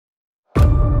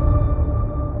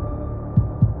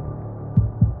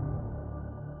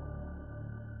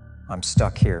I'm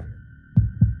stuck here.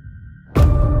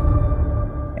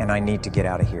 And I need to get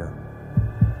out of here.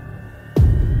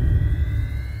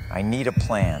 I need a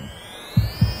plan.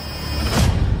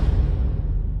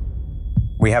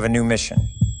 We have a new mission.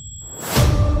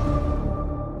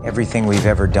 Everything we've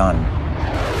ever done,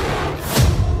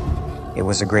 it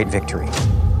was a great victory.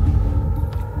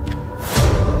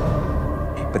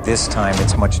 But this time,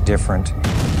 it's much different.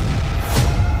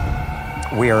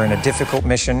 We are in a difficult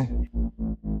mission.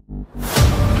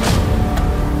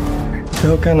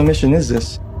 What kind of mission is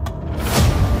this?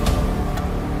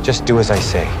 Just do as I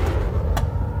say.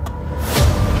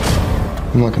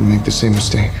 I'm not gonna make the same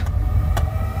mistake.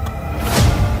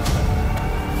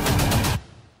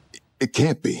 It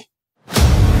can't be.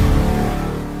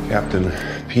 Captain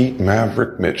Pete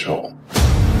Maverick Mitchell.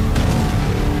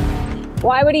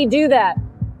 Why would he do that?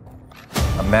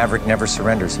 A Maverick never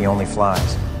surrenders, he only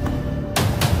flies.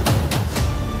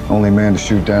 Only man to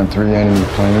shoot down 3 enemy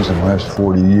planes in the last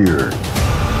 40 years.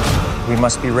 We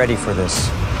must be ready for this.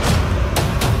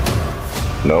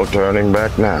 No turning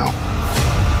back now.